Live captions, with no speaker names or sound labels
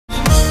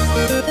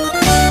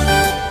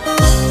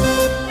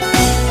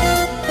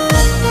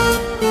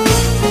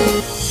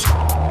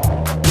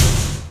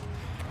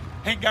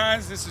Hey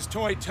guys, this is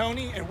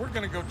Toytony, and we're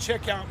gonna go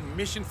check out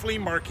Mission Flea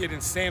Market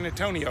in San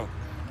Antonio.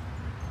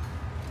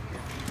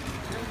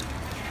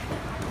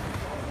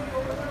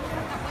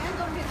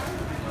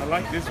 I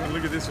like this one.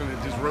 Look at this one.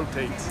 It just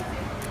rotates.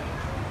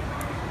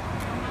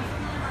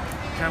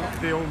 Kind of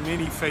like the old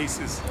mini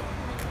faces.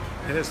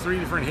 It has 3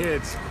 different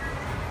heads.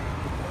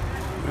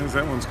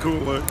 That one's cool.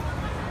 Look.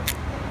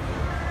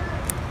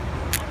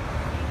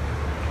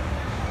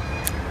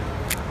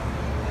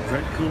 Is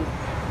that cool?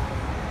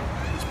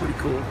 It's pretty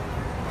cool.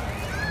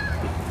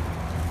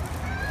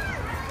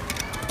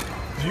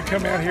 Do you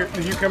come out here?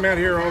 Do you come out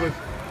here all the?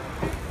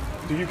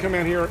 Do you come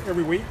out here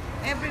every week?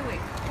 Every week,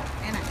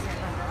 and I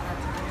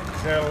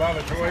sell a lot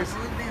of toys. Oh,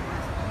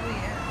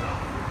 yeah.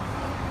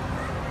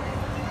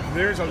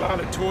 There's a lot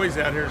of toys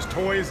out here. There's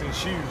toys and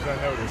shoes. I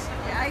noticed.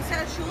 Yeah, I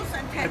sell shoes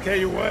and pets. I tell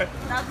you what.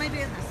 That's my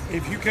business.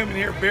 If you come in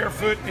here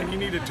barefoot and you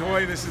need a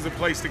toy, this is a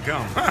place to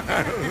come.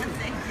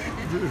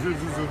 This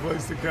is a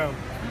place to come.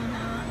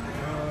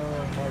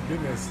 Oh my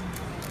goodness.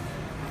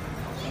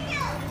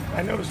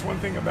 I noticed one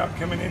thing about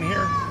coming in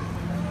here.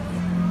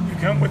 You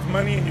come with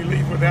money and you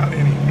leave without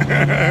any. Well,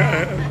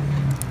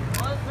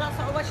 that's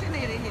all what you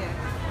need in here.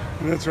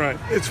 That's right.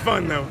 It's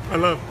fun though. I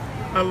love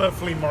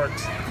flea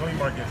markets.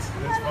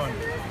 It's fun.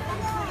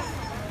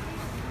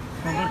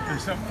 Oh look,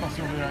 there's something else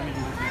over there I need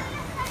to look at.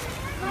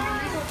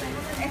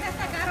 Este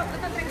está caro,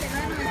 cuesta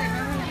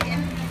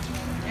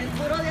 $39.99 el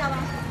puro de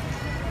abajo.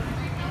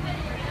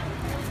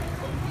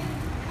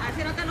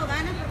 Así no te lo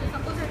ganas porque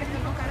son cosas que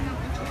no cargan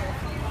mucho.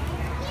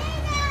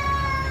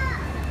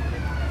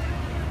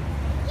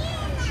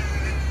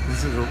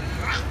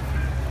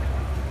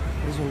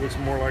 This one looks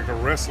more like a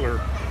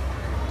wrestler.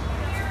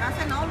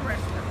 That's an old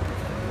wrestler.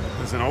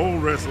 It's an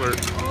old wrestler.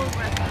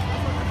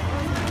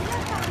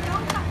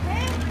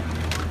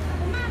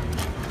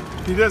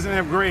 He doesn't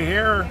have gray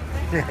hair.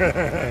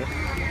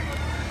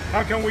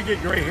 How come we get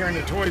gray hair and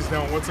the toys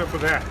don't? What's up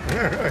with that?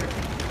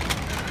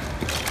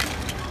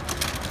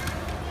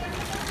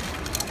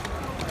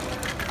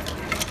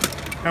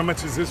 How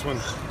much is this one?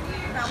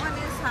 That one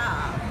is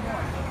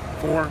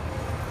 4.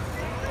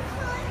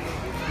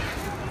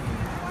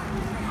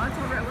 It's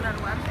a regular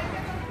one.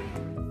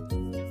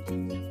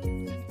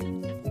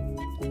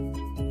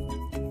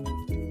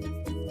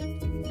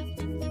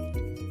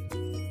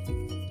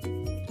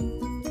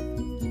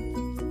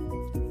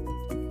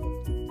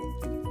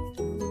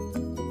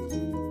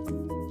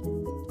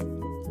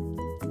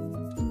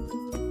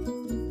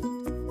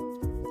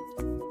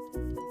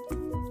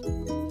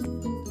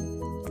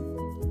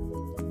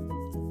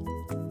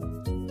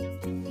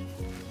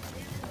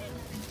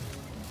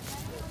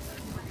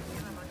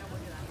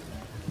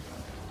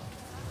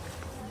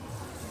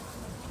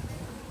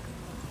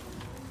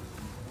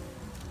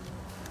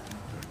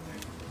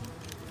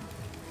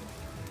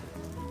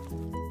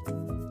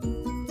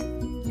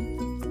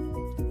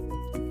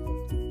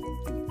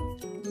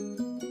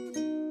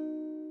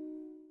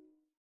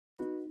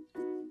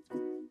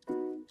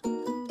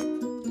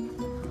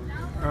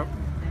 Oh.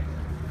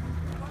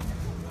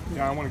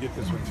 Yeah, I want to get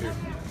this one too.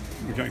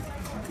 Okay.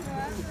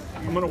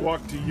 I'm going to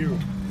walk to you.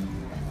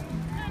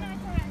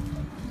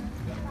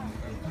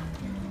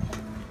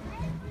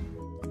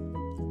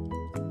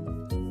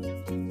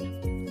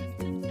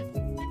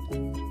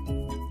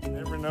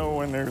 Never know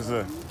when there's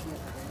a...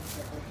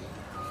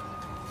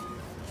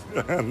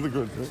 Look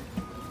at that.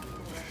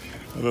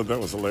 I thought that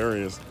was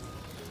hilarious.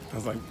 I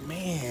was like,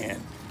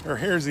 man, her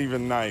hair's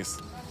even nice.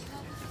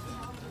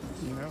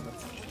 You know?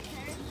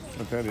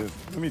 What that is.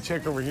 Let me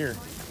check over here.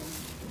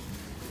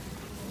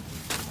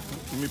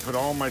 Let me put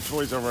all my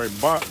toys I've already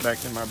bought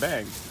back in my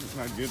bag. It's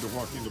not good to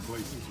walk into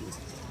places with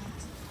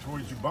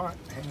toys you bought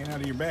hanging out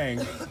of your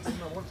bag.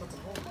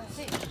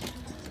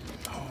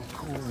 Oh,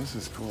 cool. This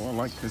is cool. I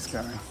like this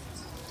guy.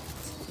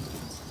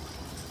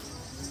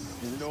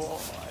 Hello.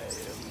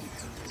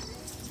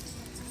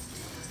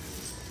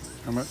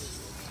 How much?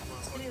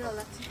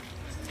 $3.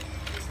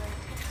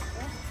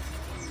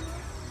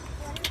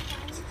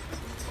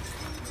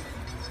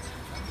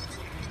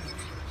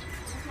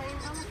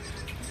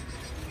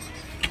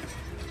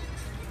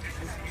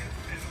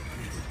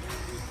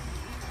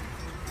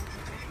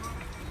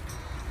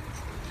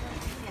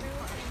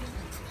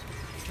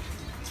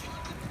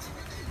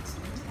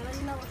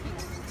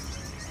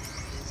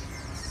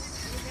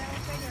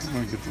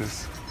 Look at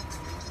this.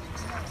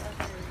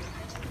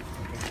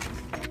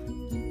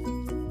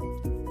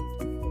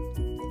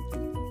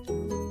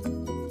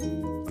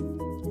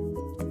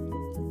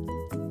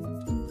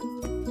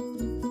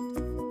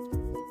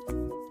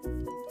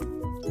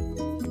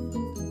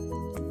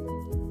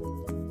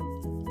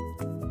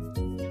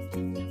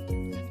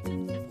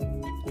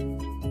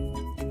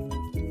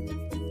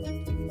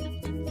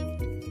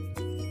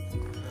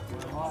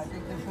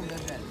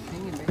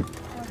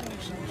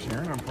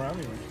 Sharon, I'm proud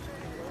of you.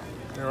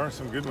 There are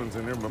some good ones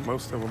in there, but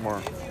most of them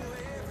are,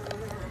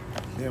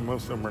 yeah,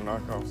 most of them are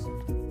knockoffs.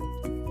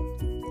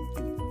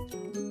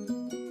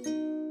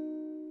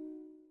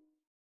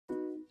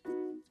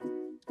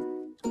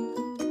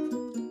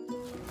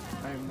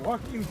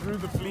 walking through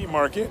the flea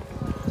market.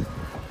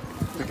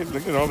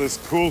 Look at all this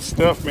cool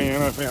stuff, man,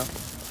 I found.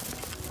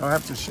 I'll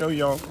have to show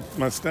y'all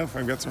my stuff.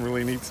 I've got some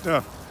really neat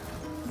stuff.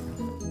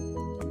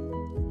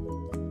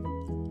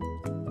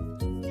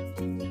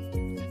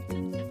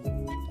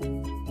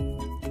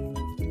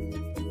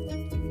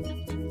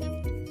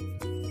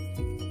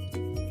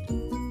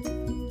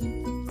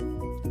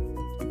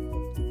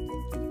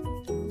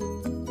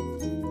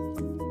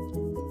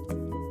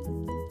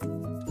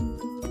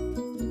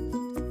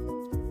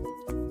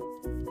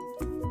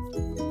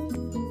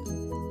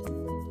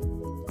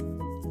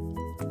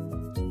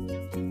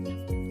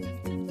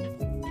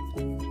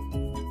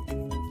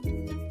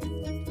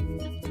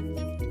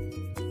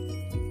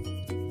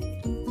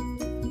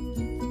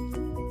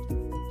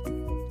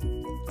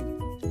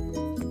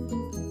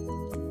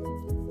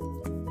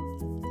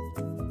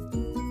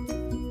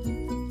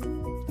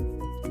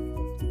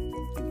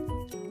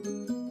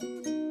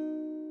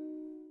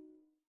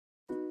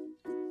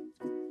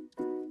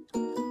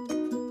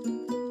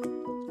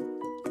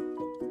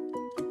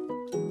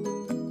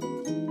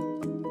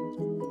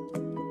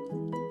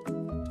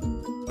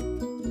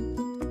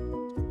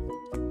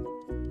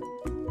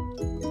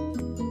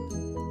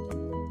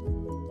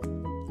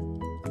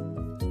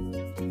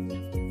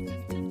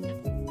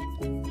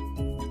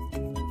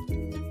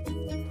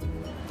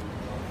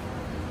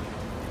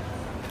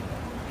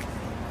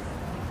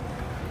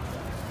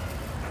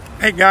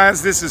 Hey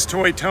guys, this is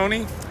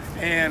Toytony,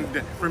 and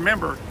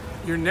remember,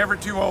 you're never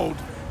too old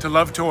to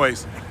love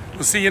toys.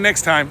 We'll see you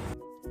next time.